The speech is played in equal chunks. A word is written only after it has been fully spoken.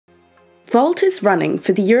Volt is running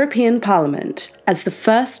for the European Parliament as the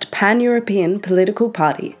first pan-European political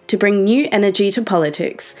party to bring new energy to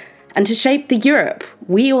politics and to shape the Europe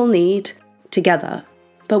we all need together.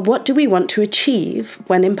 But what do we want to achieve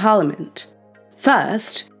when in Parliament?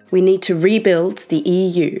 First, we need to rebuild the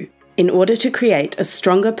EU in order to create a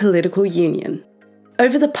stronger political union.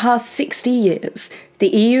 Over the past 60 years, the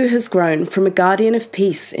EU has grown from a guardian of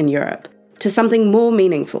peace in Europe to something more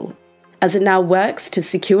meaningful, as it now works to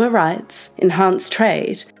secure rights, enhance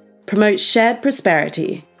trade, promote shared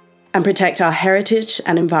prosperity, and protect our heritage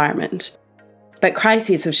and environment. But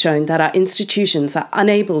crises have shown that our institutions are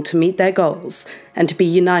unable to meet their goals and to be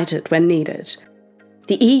united when needed.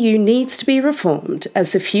 The EU needs to be reformed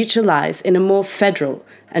as the future lies in a more federal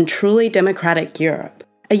and truly democratic Europe.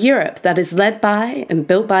 A Europe that is led by and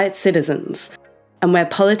built by its citizens, and where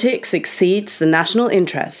politics exceeds the national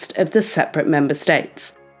interest of the separate member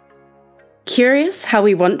states. Curious how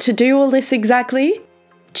we want to do all this exactly?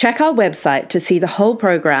 Check our website to see the whole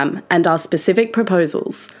programme and our specific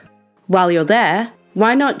proposals. While you're there,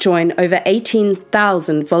 why not join over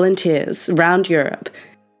 18,000 volunteers around Europe?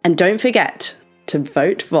 And don't forget to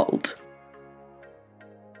vote Volt.